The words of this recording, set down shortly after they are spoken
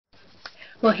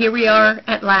Well, here we are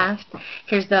at last.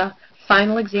 Here's the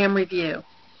final exam review.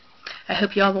 I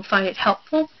hope you all will find it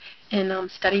helpful in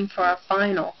studying for our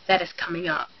final that is coming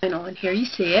up. And here you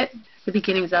see it, the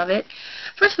beginnings of it.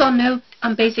 First of all, note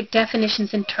basic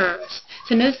definitions and terms.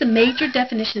 So notice the major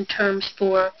definition terms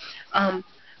for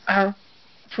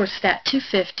Stat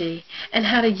 250 and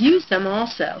how to use them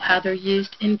also, how they're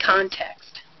used in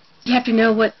context. You have to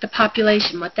know what the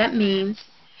population, what that means,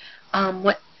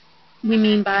 what we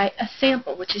mean by a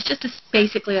sample, which is just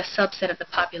basically a subset of the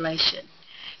population.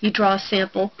 You draw a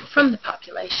sample from the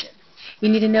population. You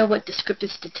need to know what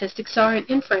descriptive statistics are and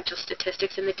inferential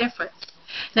statistics and the difference.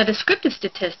 Now, descriptive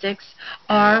statistics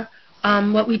are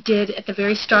what we did at the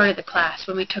very start of the class,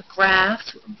 when we took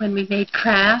graphs, when we made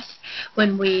graphs,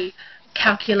 when we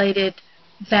calculated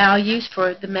values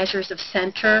for the measures of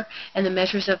center and the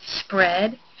measures of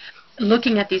spread.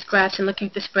 Looking at these graphs and looking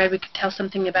at the spread, we could tell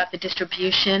something about the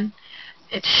distribution,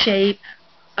 its shape,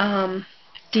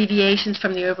 deviations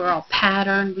from the overall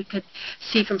pattern. We could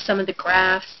see from some of the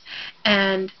graphs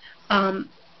and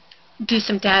do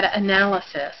some data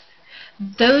analysis.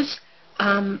 Those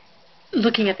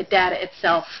looking at the data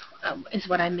itself is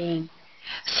what I mean.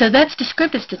 So that's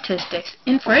descriptive statistics.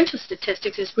 Inferential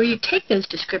statistics is where you take those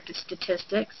descriptive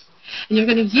statistics and you're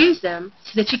going to use them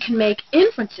so that you can make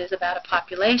inferences about a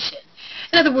population.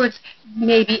 In other words,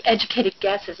 maybe educated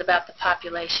guesses about the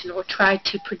population or try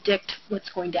to predict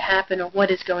what's going to happen or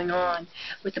what is going on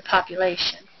with the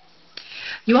population.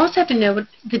 You also have to know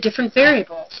the different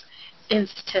variables in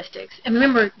statistics. And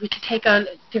remember, we could take on,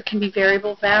 there can be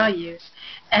variable values,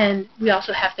 and we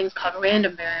also have things called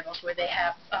random variables where they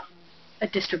have a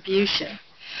distribution.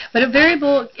 But a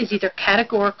variable is either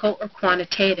categorical or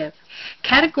quantitative.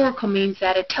 Categorical means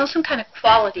that it tells some kind of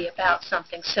quality about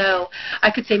something. So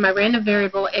I could say my random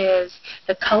variable is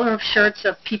the color of shirts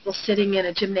of people sitting in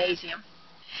a gymnasium.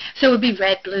 So it would be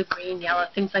red, blue, green, yellow,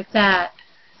 things like that.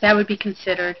 That would be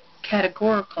considered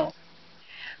categorical.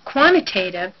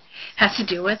 Quantitative has to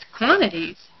do with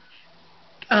quantities,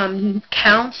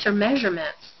 counts or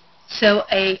measurements. So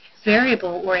a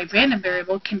variable or a random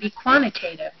variable can be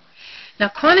quantitative. Now,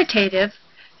 quantitative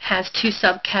has two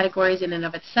subcategories in and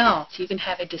of itself. You can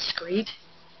have a discrete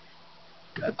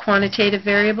quantitative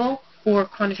variable or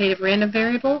quantitative random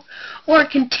variable, or a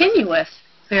continuous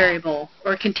variable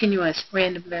or continuous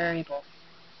random variable.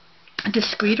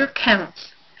 Discrete are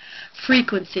counts,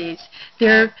 frequencies.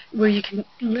 They're where you can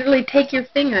literally take your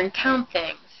finger and count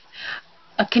things.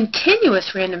 A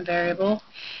continuous random variable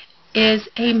is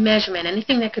a measurement,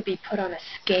 anything that could be put on a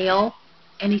scale,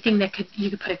 anything that you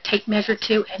could put a tape measure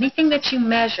to, anything that you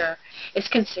measure is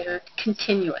considered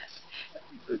continuous.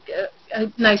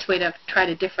 A nice way to try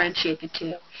to differentiate the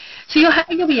two. So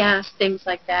you'll be asked things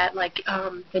like that, like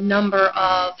the number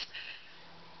of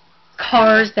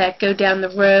cars that go down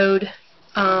the road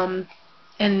and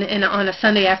on a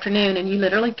Sunday afternoon, and you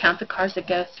literally count the cars that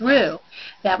go through.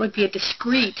 That would be a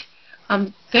discrete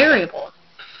variable.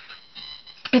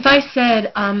 If I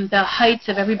said the heights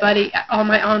of everybody, all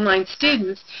my online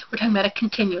students, we're talking about a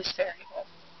continuous variable.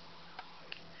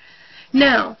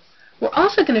 Now, we're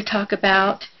also going to talk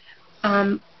about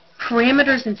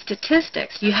parameters and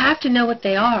statistics. You have to know what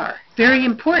they are. Very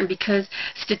important, because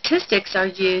statistics are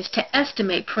used to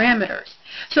estimate parameters.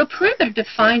 So a parameter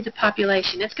defines a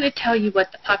population. It's going to tell you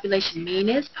what the population mean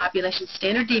is, population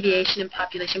standard deviation, and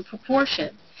population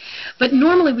proportion. But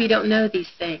normally we don't know these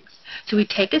things. So we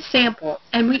take a sample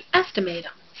and we estimate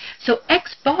them. So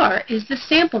X bar is the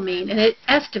sample mean, and it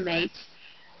estimates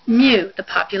mu, the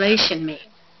population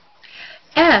mean.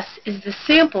 S is the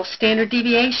sample standard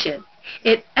deviation.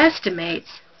 It estimates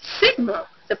sigma,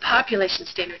 the population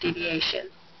standard deviation.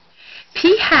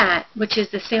 P hat, which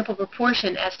is the sample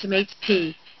proportion, estimates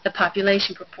P, the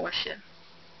population proportion.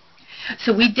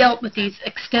 So we dealt with these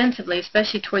extensively,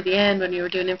 especially toward the end when we were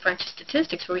doing inferential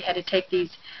statistics, where we had to take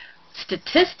these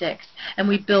statistics and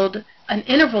we build an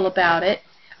interval about it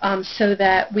so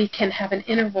that we can have an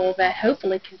interval that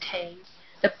hopefully contains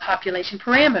the population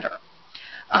parameter.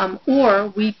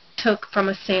 Or we took from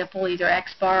a sample either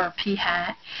X bar or P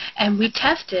hat, and we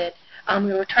tested.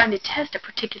 We were trying to test a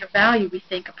particular value we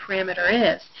think a parameter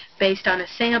is based on a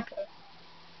sample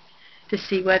to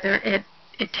see whether it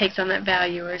takes on that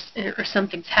value or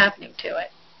something's happening to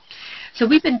it. So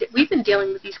we've been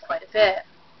dealing with these quite a bit.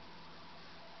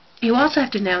 You also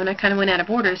have to know, and I kind of went out of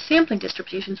order, sampling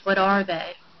distributions. What are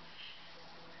they?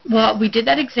 Well, we did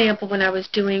that example when I was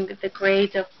doing the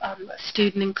grades of a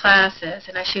student in classes,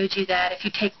 and I showed you that if you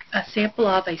take a sample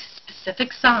of a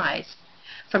specific size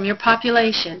from your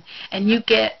population and you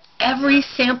get every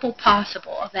sample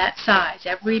possible of that size,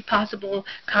 every possible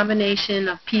combination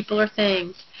of people or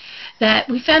things, that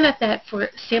we found out that for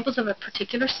samples of a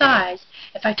particular size,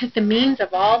 if I took the means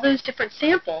of all those different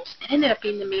samples, it ended up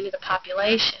being the mean of the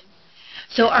population.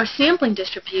 So our sampling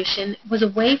distribution was a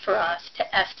way for us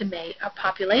to estimate our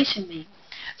population mean.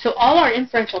 So all our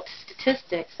inferential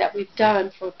statistics that we've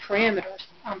done for parameters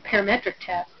on parametric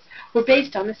tests were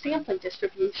based on the sampling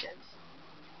distributions.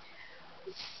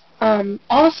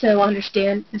 Also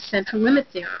understand the central limit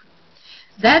theorem.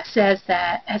 That says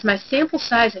that as my sample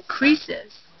size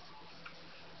increases,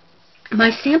 my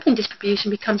sampling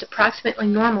distribution becomes approximately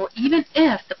normal even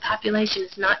if the population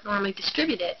is not normally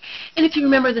distributed. And if you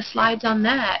remember the slides on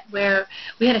that, where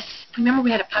we had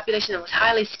a population that was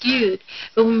highly skewed,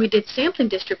 but when we did sampling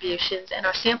distributions and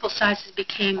our sample sizes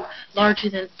became larger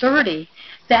than 30,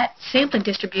 that sampling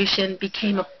distribution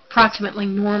became approximately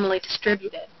normally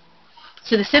distributed.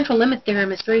 So the central limit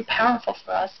theorem is very powerful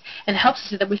for us and helps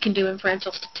us so that we can do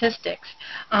inferential statistics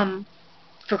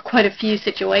for quite a few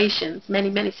situations,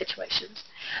 many situations.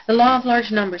 The law of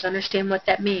large numbers, understand what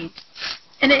that means.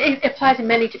 And it applies to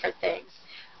many different things.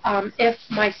 If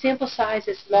my sample size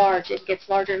is large, it gets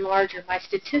larger and larger, my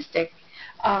statistic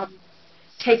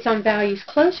takes on values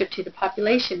closer to the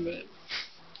population mean,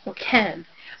 or can.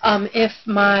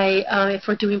 If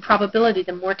we're doing probability,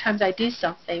 the more times I do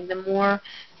something, the more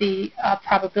the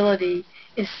probability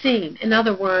is seen. In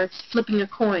other words, flipping a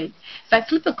coin. If I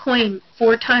flip a coin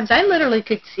 4 times, I literally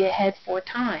could see a head 4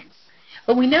 times.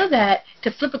 But we know that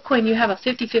to flip a coin, you have a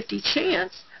 50-50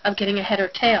 chance of getting a head or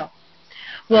tail.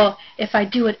 Well, if I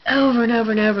do it over and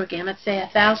over and over again, let's say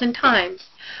 1,000 times,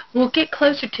 we'll get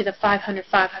closer to the 500.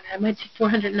 I might say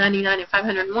 499 and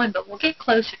 501, but we'll get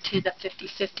closer to the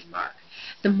 50-50 mark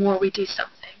the more we do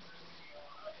something.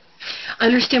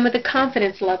 Understand what the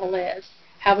confidence level is,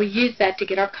 how we use that to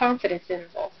get our confidence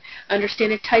interval.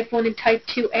 Understand a type 1 and type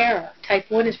 2 error. Type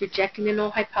 1 is rejecting the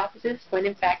null hypothesis when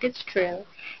in fact it's true,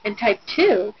 and type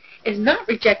 2 is not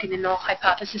rejecting the null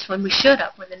hypothesis when we should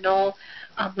have,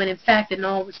 when in fact the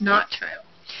null was not true.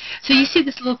 So you see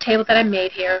this little table that I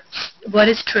made here. What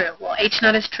is true? Well,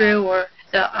 H0 is true, or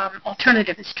the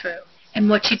alternative is true. And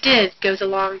what you did goes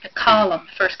along the column,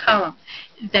 the first column,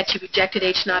 that you rejected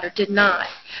H0 or did not.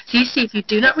 So you see, if you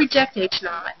do not reject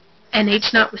H0 and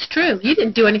H0 was true, you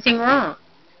didn't do anything wrong.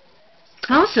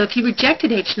 Also, if you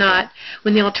rejected H0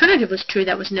 when the alternative was true,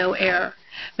 that was no error.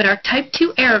 But our type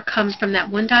 2 error comes from that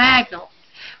one diagonal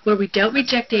where we don't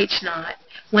reject H0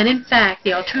 when in fact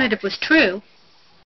the alternative was true,